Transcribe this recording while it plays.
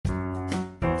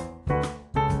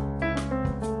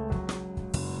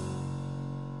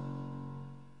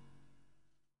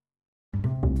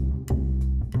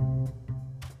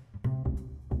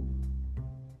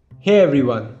Hey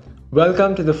everyone,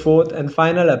 welcome to the fourth and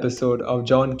final episode of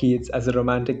John Keats as a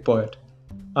Romantic Poet.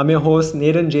 I'm your host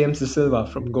Nathan James De Silva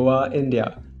from Goa,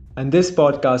 India, and this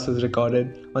podcast was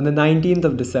recorded on the 19th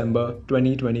of December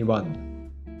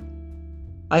 2021.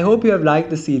 I hope you have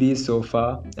liked the series so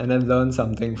far and have learned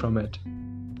something from it.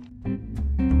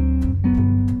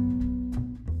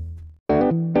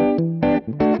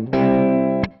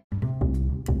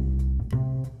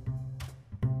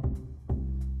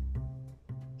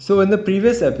 So, in the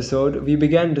previous episode, we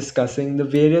began discussing the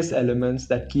various elements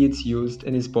that Keats used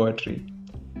in his poetry.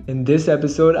 In this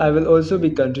episode, I will also be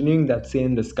continuing that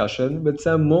same discussion with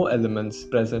some more elements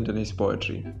present in his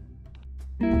poetry.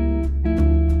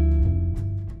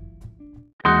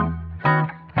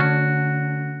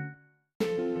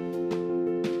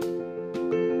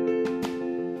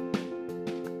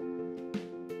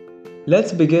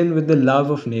 Let's begin with the love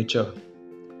of nature.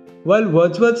 While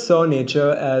Wordsworth saw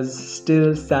nature as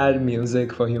still sad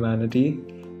music for humanity,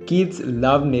 Keats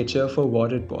loved nature for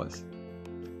what it was.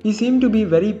 He seemed to be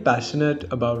very passionate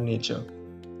about nature.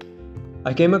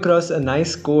 I came across a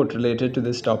nice quote related to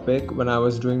this topic when I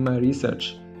was doing my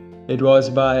research. It was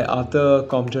by Arthur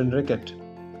Compton Rickett.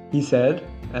 He said,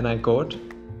 and I quote,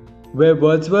 "Where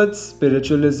Wordsworth's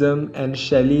spiritualism and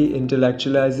Shelley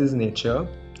intellectualizes nature,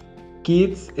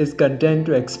 Keats is content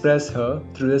to express her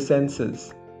through the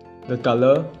senses, the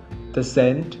color, the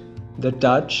scent, the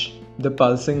touch, the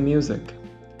pulsing music.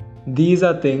 These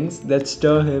are things that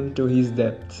stir him to his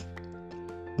depths.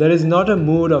 There is not a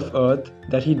mood of earth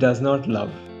that he does not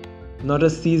love, not a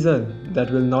season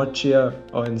that will not cheer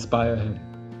or inspire him."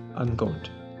 Unquote.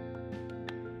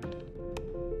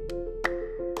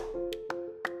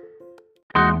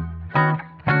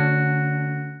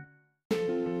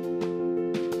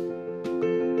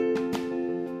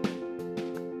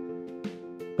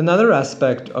 Another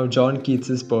aspect of John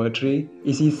Keats's poetry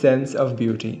is his sense of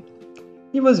beauty.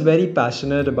 He was very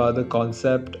passionate about the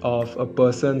concept of a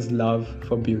person's love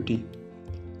for beauty.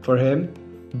 For him,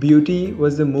 beauty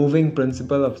was the moving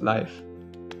principle of life.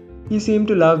 He seemed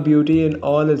to love beauty in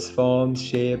all its forms,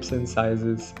 shapes, and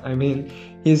sizes.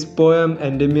 His poem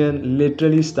Endymion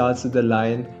literally starts with the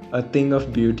line, "A thing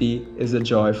of beauty is a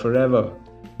joy forever,"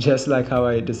 just like how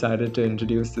I decided to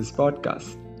introduce this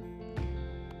podcast.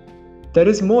 There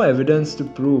is more evidence to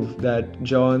prove that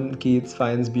John Keats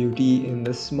finds beauty in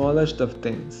the smallest of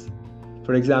things.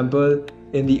 For example,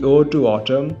 in the Ode to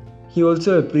Autumn, he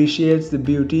also appreciates the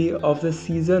beauty of the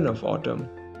season of autumn.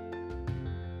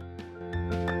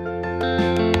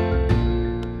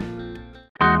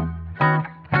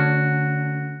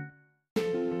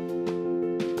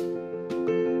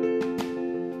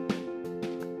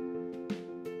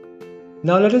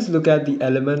 Now let us look at the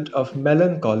element of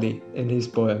melancholy in his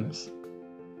poems.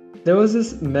 There was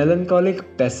this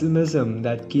melancholic pessimism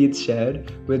that Keats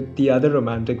shared with the other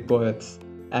Romantic poets,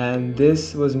 and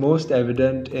this was most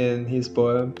evident in his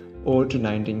poem Ode to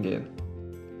Nightingale.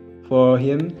 For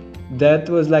him, death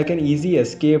was like an easy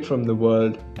escape from the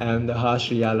world and the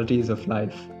harsh realities of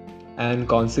life, and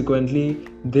consequently,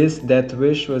 this death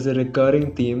wish was a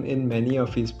recurring theme in many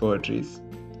of his poetries.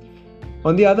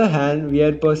 On the other hand, we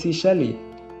had Percy Shelley,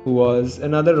 who was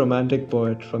another Romantic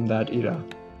poet from that era.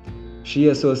 She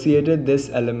associated this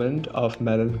element of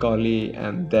melancholy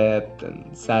and death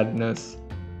and sadness.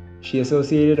 She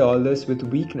associated all this with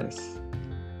weakness.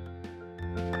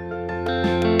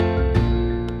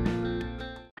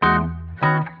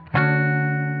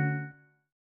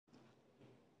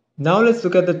 Now let's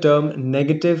look at the term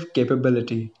negative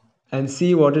capability and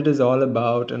see what it is all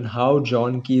about and how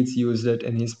John Keats used it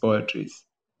in his poetries.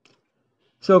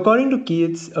 So, according to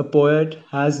Keats, a poet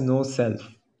has no self.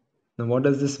 Now, what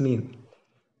does this mean?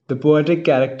 The poetic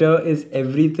character is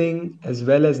everything as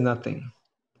well as nothing.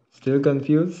 Still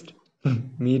confused?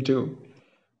 Me too.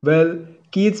 Well,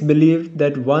 Keats believed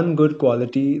that one good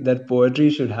quality that poetry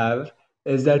should have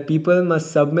is that people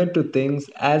must submit to things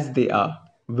as they are,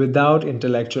 without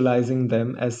intellectualizing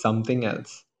them as something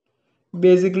else.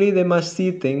 Basically, they must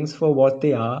see things for what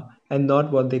they are and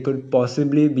not what they could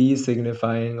possibly be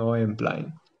signifying or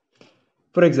implying.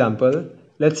 For example,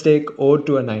 let's take Ode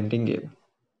to a Nightingale.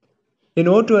 In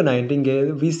Ode to a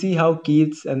Nightingale, we see how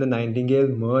Keats and the nightingale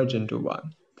merge into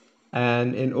one.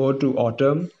 And in Ode to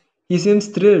Autumn, he seems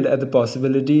thrilled at the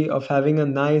possibility of having a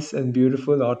nice and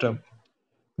beautiful autumn.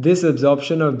 This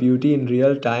absorption of beauty in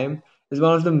real time is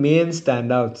one of the main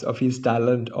standouts of his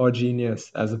talent or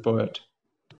genius as a poet.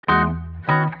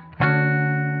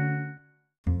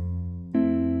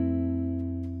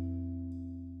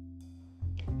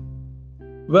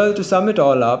 Well, to sum it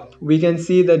all up, we can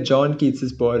see that John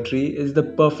Keats's poetry is the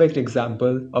perfect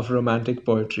example of Romantic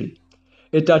poetry.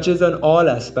 It touches on all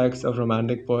aspects of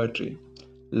romantic poetry: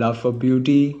 love for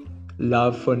beauty,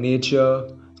 love for nature,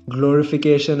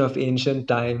 glorification of ancient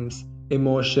times,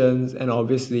 emotions, and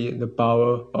obviously the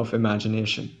power of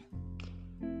imagination.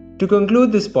 To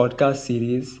conclude this podcast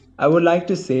series, I would like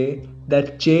to say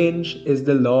that change is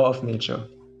the law of nature.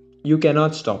 You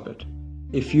cannot stop it.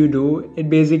 If you do, it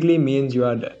basically means you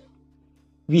are dead.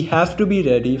 We have to be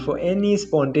ready for any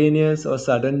spontaneous or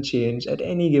sudden change at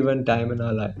any given time in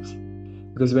our lives.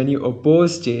 Because when you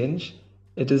oppose change,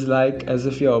 it is like as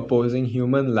if you're opposing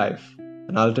human life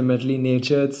and ultimately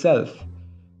nature itself.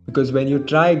 Because when you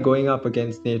try going up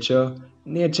against nature,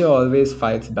 nature always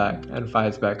fights back and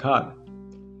fights back hard.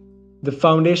 The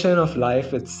foundation of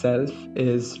life itself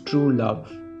is true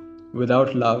love.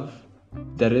 Without love,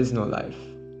 there is no life.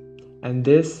 And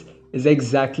this is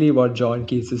exactly what John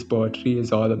Keats' poetry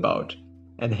is all about,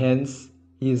 and hence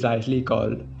he is rightly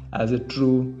called as a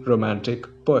true romantic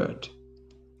poet.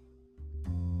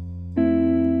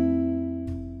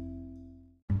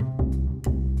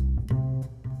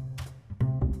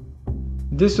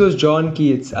 This was John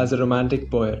Keats as a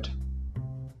romantic poet.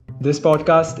 This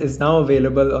podcast is now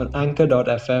available on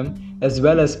anchor.fm as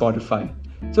well as Spotify,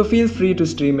 so feel free to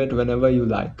stream it whenever you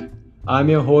like. I'm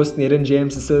your host Nathan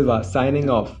James Silva signing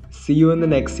off. See you in the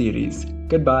next series.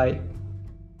 Goodbye.